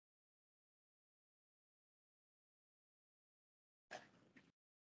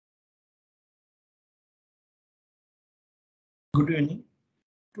Good evening.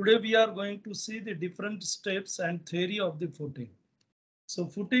 Today we are going to see the different steps and theory of the footing.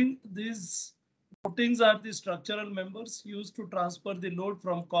 So these footings are the structural members used to transfer the load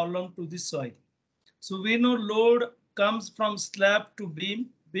from column to the soil. So we know load comes from slab to beam,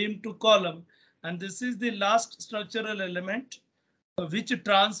 beam to column, and this is the last structural element which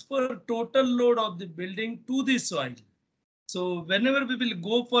transfer total load of the building to the soil. So whenever we will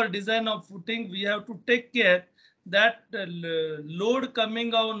go for design of footing, we have to take care that load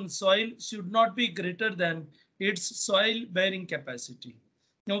coming on soil should not be greater than its soil bearing capacity.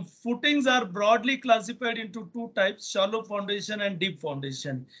 Now footings are broadly classified into two types, shallow foundation and deep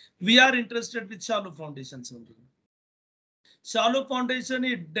foundation. We are interested with shallow foundations only. Shallow foundation,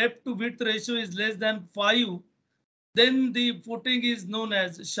 if depth to width ratio is less than 5, then the footing is known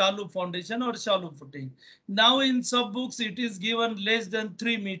as shallow foundation or shallow footing. Now in some books it is given less than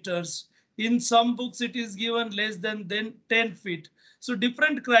 3 meters. In some books it is given less than 10 feet. So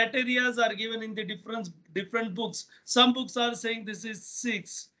different criterias are given in the different books. Some books are saying this is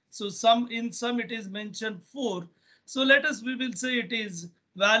 6. So in some it is mentioned 4. So we will say it is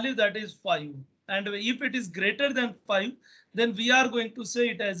value that is 5. And if it is greater than 5, then we are going to say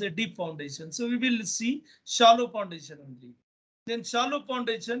it as a deep foundation. So we will see shallow foundation only. Then shallow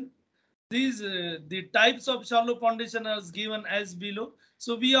foundation, the types of shallow foundation are given as below.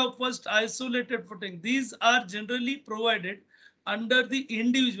 So we have first isolated footing. These are generally provided under the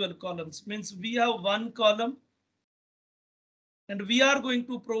individual columns. Means we have one column and we are going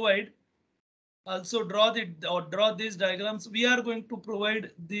to provide also draw these diagrams. We are going to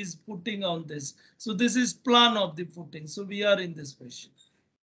provide this footing on this. So this is plan of the footing. So we are in this fashion.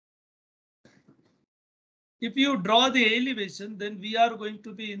 If you draw the elevation, then we are going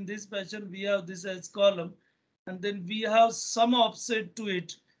to be in this fashion. We have this as column and then we have some offset to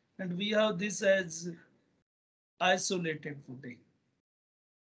it and we have this as isolated footing.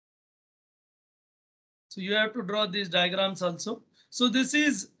 So you have to draw these diagrams also. So this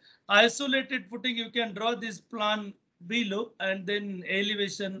is isolated footing. You can draw this plan below and then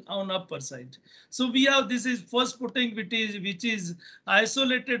elevation on upper side. So we have this is first footing which is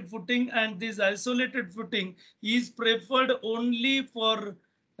isolated footing, and this isolated footing is preferred only for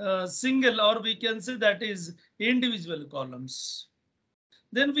single, or we can say that is individual columns.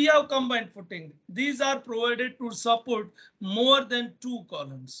 Then we have combined footing. These are provided to support more than 2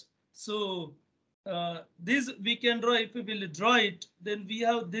 columns. So this we can draw. If we will draw it, then we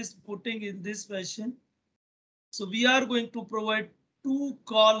have this footing in this fashion. So we are going to provide 2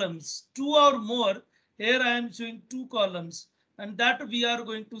 columns, 2 or more. Here I am showing 2 columns, and that we are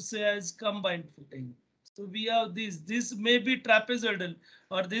going to say as combined footing. So we have this may be trapezoidal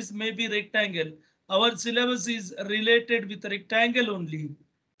or this may be rectangle. Our syllabus is related with rectangle only.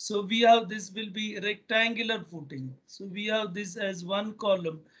 So we have this will be rectangular footing. So we have this as one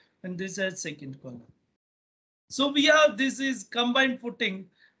column and this as second column. So we have this is combined footing,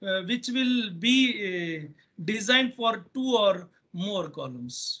 which will be designed for 2 or more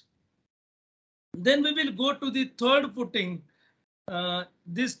columns. Then we will go to the third footing.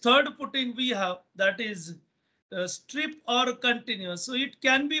 This third footing we have, that is strip or continuous. So it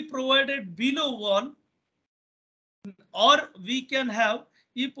can be provided below wall, or we can have,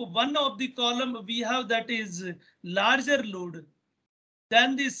 if one of the column we have that is larger load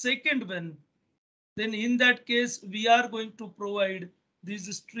than the second one, then in that case we are going to provide this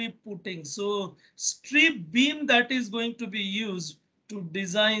strip footing. So strip beam that is going to be used to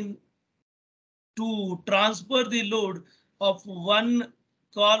design to transfer the load of one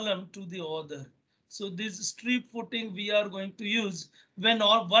column to the other. So this strip footing we are going to use when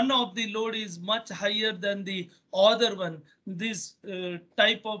one of the load is much higher than the other one. This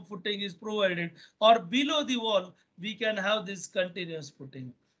type of footing is provided, or below the wall we can have this continuous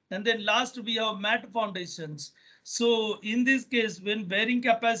footing. And then last we have mat foundations. So in this case, when bearing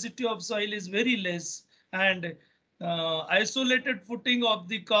capacity of soil is very less and isolated footing of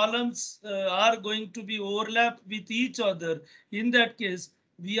the columns are going to be overlap with each other. In that case,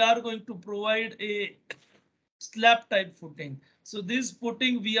 we are going to provide a slab type footing. So this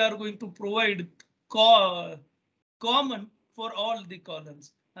footing we are going to provide common for all the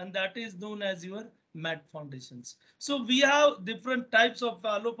columns, and that is known as your mat foundations. So we have different types of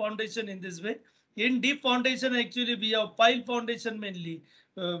shallow foundation in this way. In deep foundation, actually we have pile foundation mainly,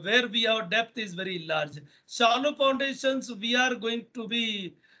 where we have depth is very large. Shallow foundations we are going to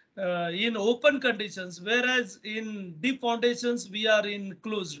be in open conditions, whereas in deep foundations we are in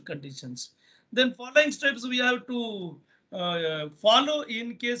closed conditions. Then following steps we have to follow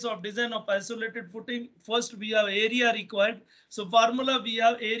in case of design of isolated footing. First we have area required. So formula we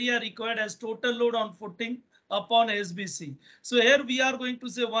have area required as total load on footing upon SBC. So here we are going to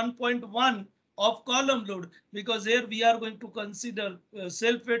say 1.1 of column load, because here we are going to consider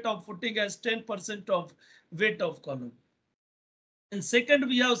self weight of footing as 10% of weight of column. And second,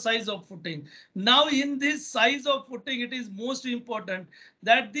 we have size of footing. Now in this size of footing, it is most important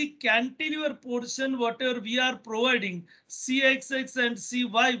that the cantilever portion, whatever we are providing, CXX and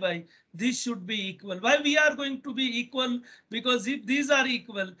CYY, this should be equal. Why we are going to be equal? Because if these are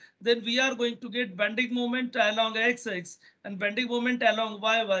equal, then we are going to get bending moment along XX and bending moment along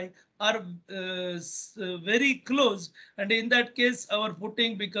YY are very close. And in that case, our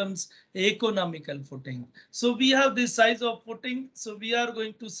footing becomes economical footing. So we have this size of footing. So we are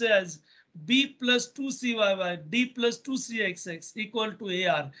going to say as B plus 2CYY, D plus 2CXX equal to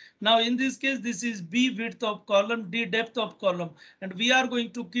AR. Now in this case, this is B width of column, D depth of column, and we are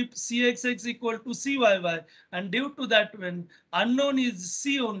going to keep CXX equal to CYY. And due to that, when unknown is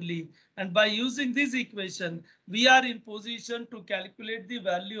C only, and by using this equation, we are in position to calculate the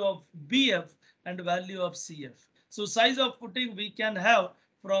value of BF and value of CF. So size of footing we can have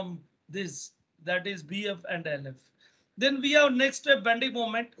from this, that is BF and LF. Then we have next step, bending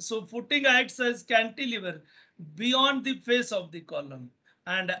moment. So footing acts as cantilever beyond the face of the column.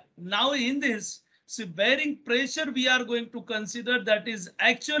 And now in this, so bearing pressure we are going to consider, that is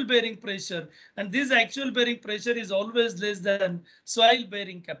actual bearing pressure. And this actual bearing pressure is always less than soil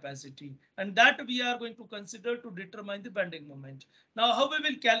bearing capacity. And that we are going to consider to determine the bending moment. Now how we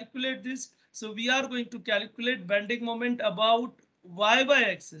will calculate this? So we are going to calculate bending moment about y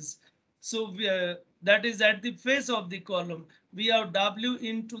axis. So that is at the face of the column. We have W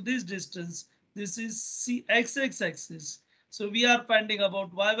into this distance. This is CXX axis. So we are finding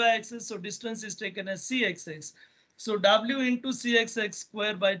about y axis. So distance is taken as CXX. So W into CXX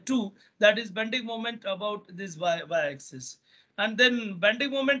square by 2, that is bending moment about this y axis. And then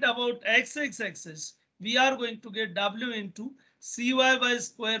bending moment about XX axis, we are going to get W into CYY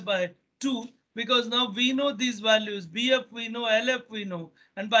square by 2, because now we know these values, BF we know, LF we know,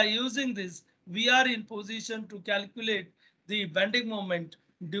 and by using this, we are in position to calculate the bending moment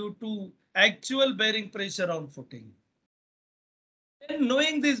due to actual bearing pressure on footing. And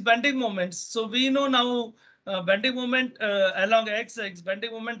knowing these bending moments, so we know now bending moment along XX,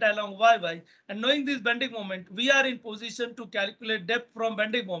 bending moment along YY, and knowing this bending moment, we are in position to calculate depth from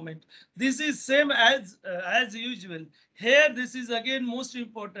bending moment. This is same as usual. Here, this is again most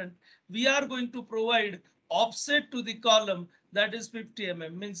important. We are going to provide offset to the column, that is 50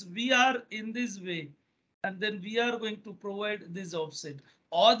 mm, means we are in this way, and then we are going to provide this offset.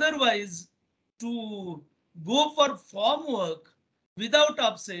 Otherwise, to go for form work without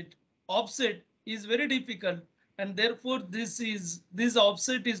offset is very difficult, and therefore this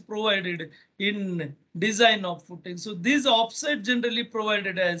offset is provided in design of footing. So this offset generally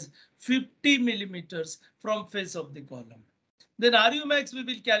provided as 50 millimeters from face of the column. Then RU max we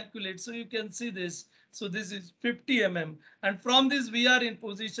will calculate. So you can see this. So this is 50 mm, and from this we are in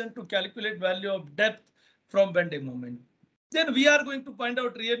position to calculate value of depth from bending moment. Then we are going to find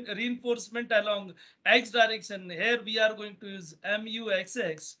out reinforcement along X direction. Here we are going to use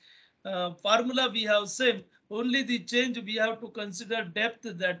MUXX. Formula we have same, only the change we have to consider depth,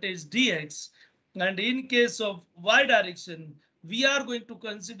 that is dx. And in case of Y direction, we are going to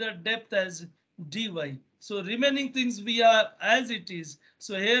consider depth as dy. So remaining things we are as it is.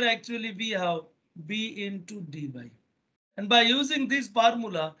 So here actually we have B into dy. And by using this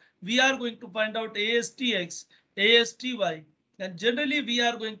formula, we are going to find out ASTX, ASTY, and generally we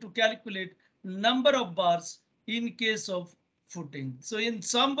are going to calculate number of bars in case of footing. So in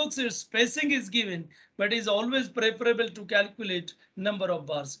some books, spacing is given, but is always preferable to calculate number of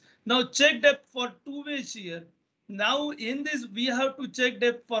bars. Now check depth for two-way shear. Now in this, we have to check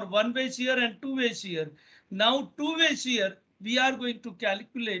depth for one-way shear and two-way shear. Now two-way shear, we are going to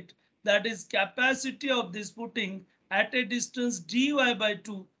calculate, that is capacity of this footing at a distance dy by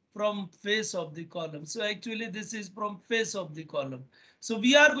 2 from face of the column. So actually this is from face of the column. So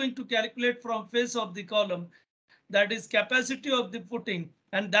we are going to calculate from face of the column, that is capacity of the footing,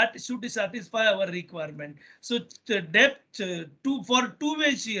 and that should satisfy our requirement. So the depth for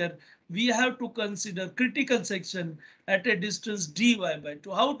two-way shear, we have to consider critical section at a distance dy by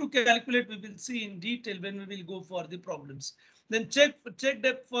 2. How to calculate we will see in detail when we will go for the problems. Then check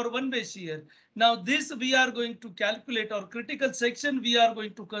depth for one-way shear. Now this we are going to calculate, or critical section we are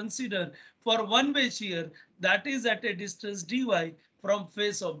going to consider for one-way shear, that is at a distance dy from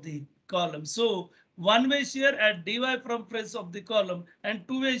face of the column. So one-way shear at dy from face of the column, and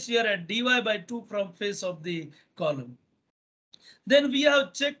two-way shear at dy by 2 from face of the column. Then we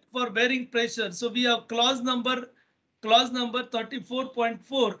have checked for bearing pressure. So we have clause number clause number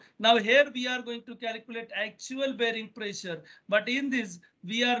 34.4. Now here we are going to calculate actual bearing pressure, but in this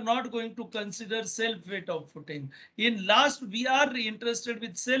we are not going to consider self weight of footing. In last we are interested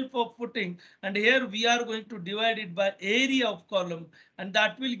with self of footing, and here we are going to divide it by area of column, and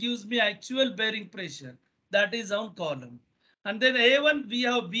that will gives me actual bearing pressure, that is on column. And then A1 we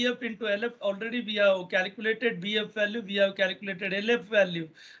have BF into LF, already we have calculated BF value, we have calculated LF value,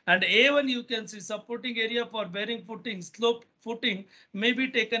 and A1 you can see supporting area for bearing footing, slope footing may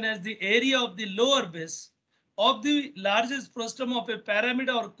be taken as the area of the lower base of the largest frustum of a pyramid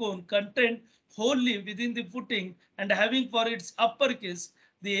or cone contained wholly within the footing and having for its upper case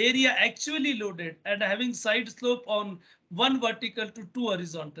the area actually loaded and having side slope on one vertical to two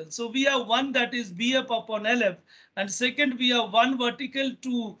horizontal. So we have one that is BF upon LF, and second we have one vertical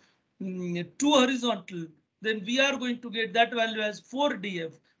to two horizontal. Then we are going to get that value as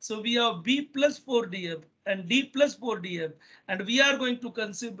 4df. So we have B plus 4df and D plus 4df, and we are going to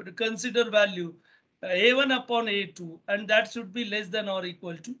consider value A1 upon A2, and that should be less than or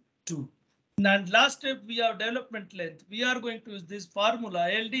equal to 2. And last step, we have development length. We are going to use this formula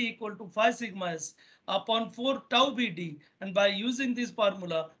LD equal to 5 sigma s upon 4 tau BD. And by using this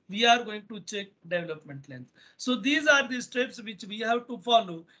formula, we are going to check development length. So these are the steps which we have to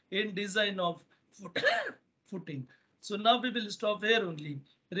follow in design of footing. So now we will stop here only.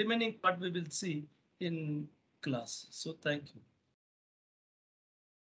 Remaining part we will see in class. So thank you.